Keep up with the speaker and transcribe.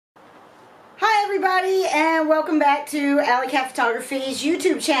everybody, and welcome back to Alley Cat Photography's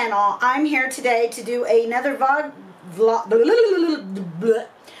YouTube channel. I'm here today to do another vlog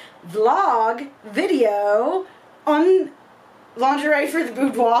video on lingerie for the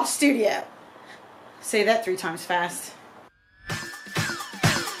boudoir studio. Say that 3 times fast.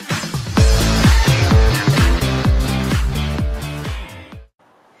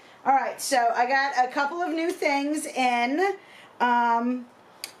 Alright, so I got a couple of new things in.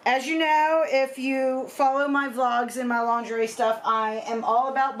 As you know, if you follow my vlogs and my lingerie stuff, I am all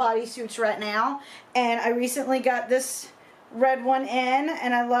about bodysuits right now. And I recently got this red one in,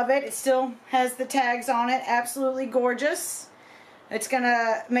 and I love it. It still has the tags on it. Absolutely gorgeous. It's going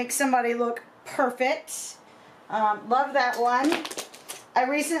to make somebody look perfect. Love that one. I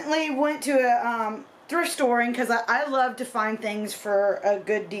recently went to a thrift storing because I love to find things for a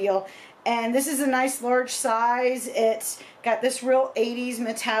good deal. And this is a nice large size. It's got this real 80s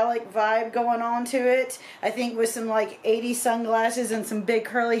metallic vibe going on to it. I think with some like 80s sunglasses and some big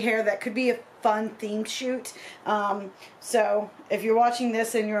curly hair, that could be a fun themed shoot. So if you're watching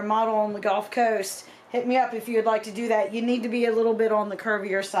this and you're a model on the Gulf Coast, hit me up if you'd like to do that. You need to be a little bit on the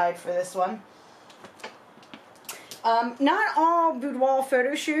curvier side for this one. Not all boudoir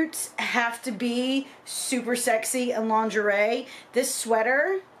photo shoots have to be super sexy and lingerie. This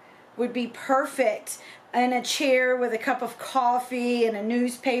sweater would be perfect in a chair with a cup of coffee and a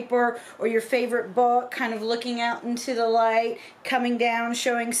newspaper or your favorite book, kind of looking out into the light, coming down,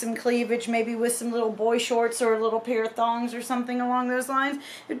 showing some cleavage, maybe with some little boy shorts or a little pair of thongs or something along those lines.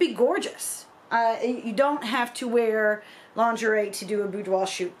 It'd be gorgeous. You don't have to wear lingerie to do a boudoir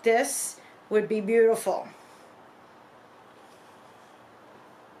shoot. This would be beautiful.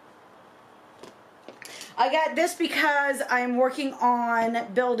 I got this because I'm working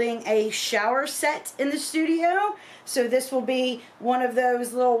on building a shower set in the studio. So this will be one of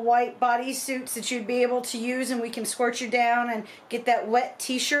those little white bodysuits that you'd be able to use, and we can squirt you down and get that wet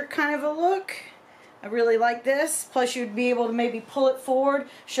t-shirt kind of a look. I really like this. Plus you'd be able to maybe pull it forward,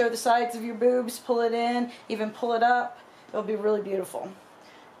 show the sides of your boobs, pull it in, even pull it up. It'll be really beautiful.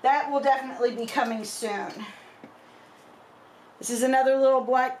 That will definitely be coming soon. This is another little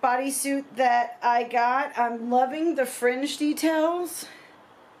black bodysuit that I got. I'm loving the fringe details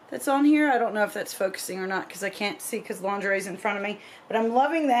that's on here. I don't know if that's focusing or not because I can't see because lingerie is in front of me. But I'm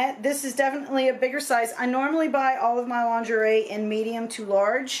loving that. This is definitely a bigger size. I normally buy all of my lingerie in medium to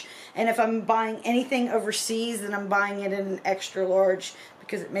large. And if I'm buying anything overseas, then I'm buying it in an extra large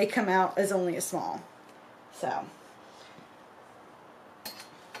because it may come out as only a small. So.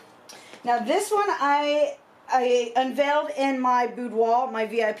 Now this one I unveiled in my boudoir, my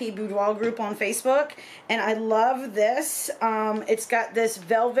VIP boudoir group on Facebook, and I love this. It's got this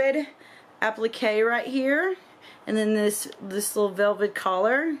velvet applique right here, and then this little velvet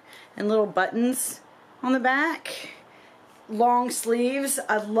collar and little buttons on the back. Long sleeves,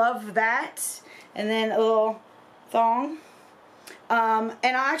 I love that. And then a little thong. And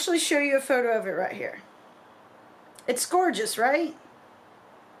I'll actually show you a photo of it right here. It's gorgeous, right?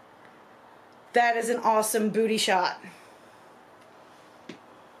 That is an awesome booty shot.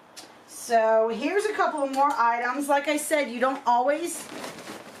 So here's a couple of more items. Like I said, you don't always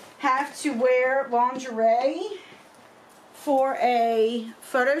have to wear lingerie for a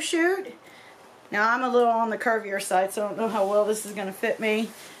photo shoot. Now I'm a little on the curvier side, so I don't know how well this is going to fit me.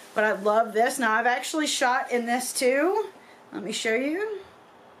 But I love this. Now I've actually shot in this too. Let me show you.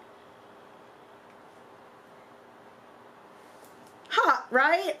 Hot,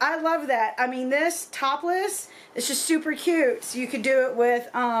 right? I love that. I mean, this topless is just super cute. So you could do it with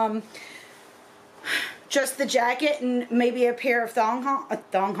just the jacket and maybe a pair of thigh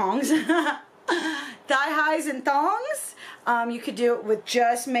highs and thongs. You could do it with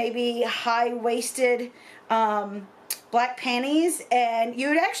just maybe high-waisted black panties, and you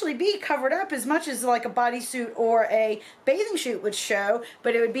would actually be covered up as much as like a bodysuit or a bathing suit would show,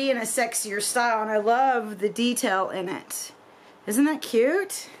 but it would be in a sexier style, and I love the detail in it. Isn't that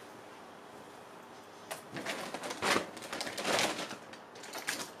cute?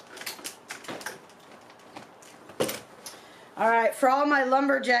 Alright, for all my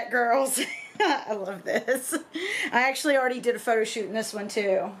lumberjack girls, I love this. I actually already did a photo shoot in this one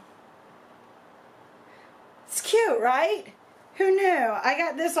too. It's cute, right? Who knew? I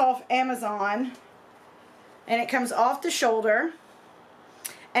got this off Amazon, and it comes off the shoulder.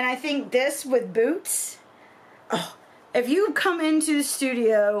 And I think this with boots, oh, if you come into the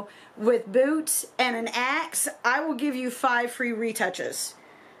studio with boots and an axe, I will give you 5 free retouches.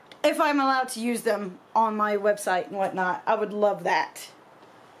 If I'm allowed to use them on my website and whatnot, I would love that.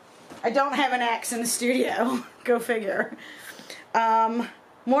 I don't have an axe in the studio. Go figure.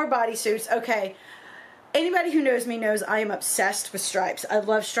 More bodysuits. Okay. Anybody who knows me knows I am obsessed with stripes. I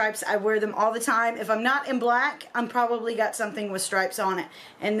love stripes. I wear them all the time. If I'm not in black, I'm probably got something with stripes on it.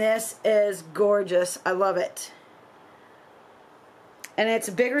 And this is gorgeous. I love it. And it's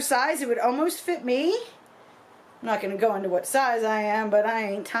a bigger size. It would almost fit me. I'm not going to go into what size I am, but I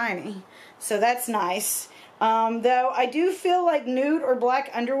ain't tiny. So that's nice. Though I do feel like nude or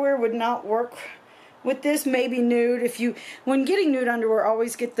black underwear would not work with this. Maybe nude. When getting nude underwear,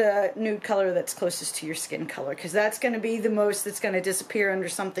 always get the nude color that's closest to your skin color, because that's going to be the most that's going to disappear under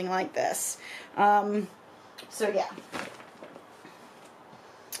something like this. So yeah.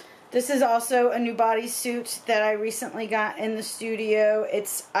 This is also a new bodysuit that I recently got in the studio.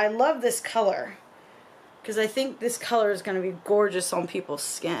 I love this color, because I think this color is going to be gorgeous on people's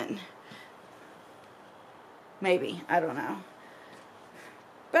skin. Maybe. I don't know.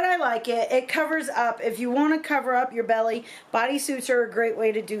 But I like it. It covers up. If you want to cover up your belly, bodysuits are a great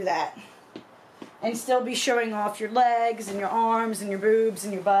way to do that. And still be showing off your legs and your arms and your boobs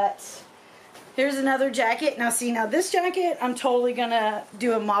and your butts. Here's another jacket. Now see, this jacket I'm totally going to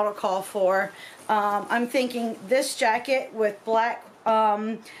do a model call for. I'm thinking this jacket with black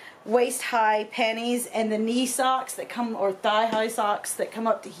waist-high panties and the knee socks that come, or thigh-high socks that come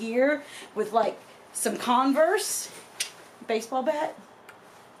up to here with like some Converse baseball bat.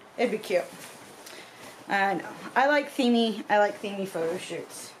 It'd be cute. I know. I like themey photo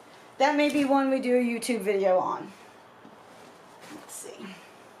shoots. That may be one we do a YouTube video on. Let's see.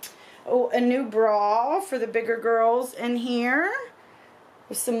 Oh, a new bra for the bigger girls in here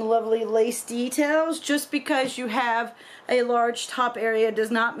with some lovely lace details. Just because you have a large top area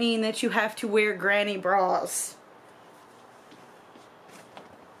does not mean that you have to wear granny bras.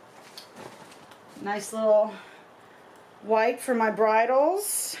 Nice little white for my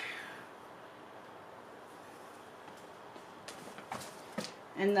bridles.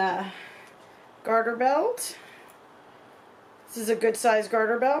 And the garter belt. This is a good size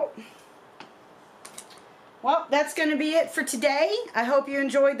garter belt. Well, that's going to be it for today. I hope you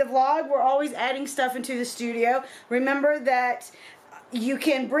enjoyed the vlog. We're always adding stuff into the studio. Remember that you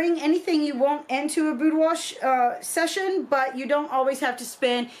can bring anything you want into a boudoir session, but you don't always have to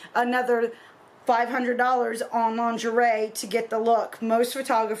spend another $500 on lingerie to get the look. Most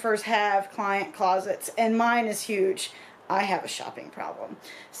photographers have client closets, and mine is huge. I have a shopping problem.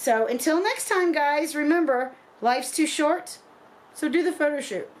 So until next time, guys, remember, life's too short, so do the photo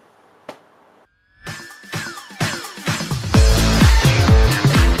shoot.